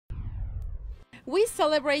we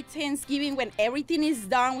celebrate Thanksgiving when everything is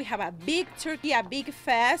done. We have a big turkey, a big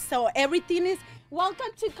fest, so everything is welcome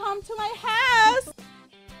to come to my house.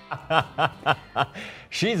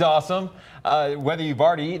 She's awesome. Whether you've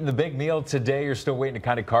already eaten the big meal today or still waiting to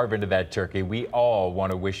kind of carve into that turkey, we all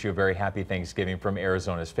want to wish you a very happy Thanksgiving from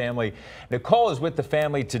Arizona's family. Nicole is with the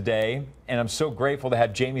family today, and I'm so grateful to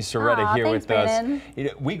have Jamie Soretta here with us.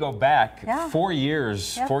 We go back 4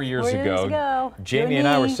 years, 4 years ago. Jamie and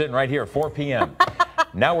I were sitting right here at 4 p.m.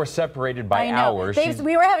 Now we're separated by hours.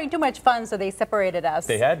 We were having too much fun, so they separated us.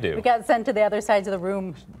 They had to. We got sent to the other sides of the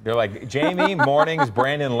room. They're like, Jamie, mornings,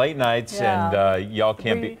 Brandon, late nights, and y'all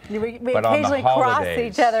can't be. We occasionally cross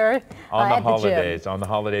each other on the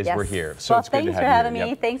holidays. We're here. So it's good to have you. Thanks for having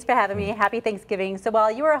me. Thanks for having me. Happy Thanksgiving. So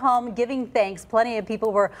while you were home giving thanks, plenty of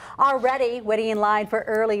people were already waiting in line for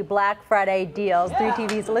early Black Friday deals.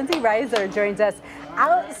 3TV's Lindsay Reiser joins us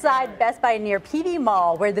outside Best Buy near PV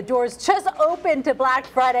Mall, where the doors just opened to Black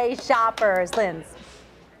Friday shoppers. Linz.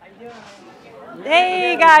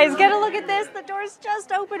 Hey guys, get a look at this. The doors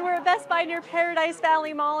just opened. We're at Best Buy near Paradise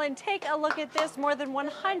Valley Mall, and take a look at this. More than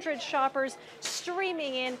 100 shoppers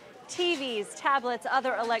streaming in TVs, tablets,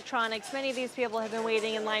 other electronics. Many of these people have been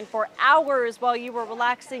waiting in line for hours while you were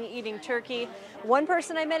relaxing, eating turkey. One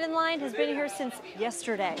person I met in line has been here since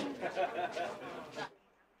yesterday.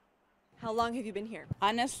 How long have you been here?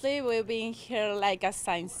 Honestly, we've been here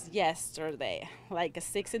since yesterday, like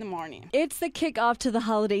 6 in the morning. It's the kickoff to the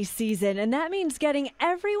holiday season, and that means getting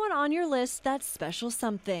everyone on your list that special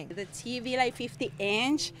something. The TV,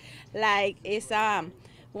 50-inch, is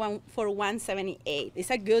one for $178.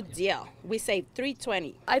 It's a good deal. We saved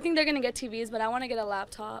 $320. I think they're gonna get TVs, but I want to get a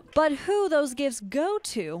laptop. But who those gifts go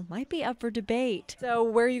to might be up for debate. So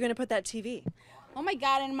where are you gonna put that TV? Oh my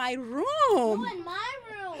God, in my room. Oh, in my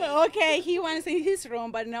room. Okay, he wants in his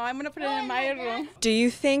room, but no, I'm gonna put it in my room. Do you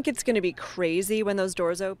think it's gonna be crazy when those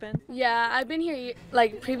doors open? Yeah, I've been here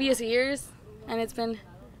previous years, and it's been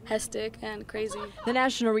hectic and crazy. The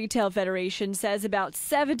National Retail Federation says about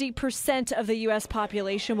 70% of the U.S.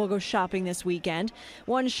 population will go shopping this weekend.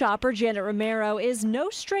 One shopper, Janet Romero, is no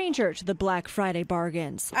stranger to the Black Friday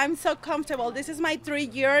bargains. I'm so comfortable. This is my 3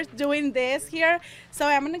 years doing this here, so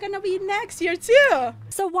I'm gonna be next year too.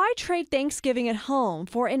 So why trade Thanksgiving at home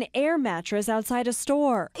for an air mattress outside a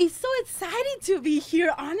store? It's so exciting to be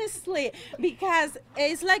here, honestly, because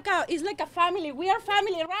it's like a family. We are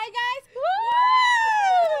family, right, guys? Woo!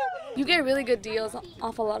 You get really good deals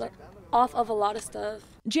off of a lot of stuff.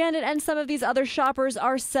 Janet and some of these other shoppers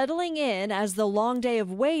are settling in as the long day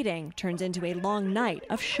of waiting turns into a long night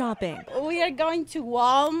of shopping. We are going to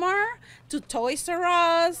Walmart, to Toys R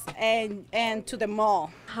Us, and to the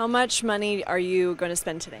mall. How much money are you going to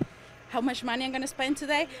spend today? How much money I'm going to spend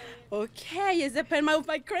today? Okay, it's depending on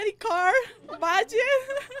my credit card budget.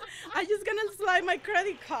 I'm just going to slide my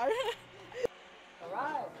credit card. All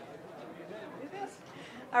right.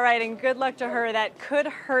 All right, and good luck to her. That could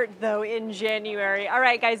hurt, though, in January. All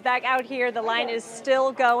right, guys, back out here. The line is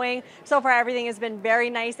still going. So far, everything has been very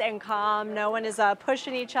nice and calm. No one is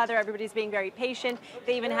pushing each other. Everybody's being very patient.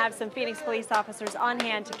 They even have some Phoenix police officers on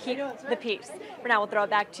hand to keep the peace. For now, we'll throw it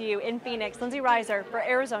back to you in Phoenix. Lindsay Reiser for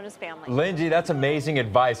Arizona's family. Lindsay, that's amazing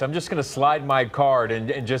advice. I'm just going to slide my card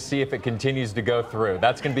and just see if it continues to go through.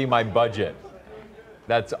 That's going to be my budget.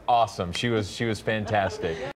 That's awesome. She was fantastic.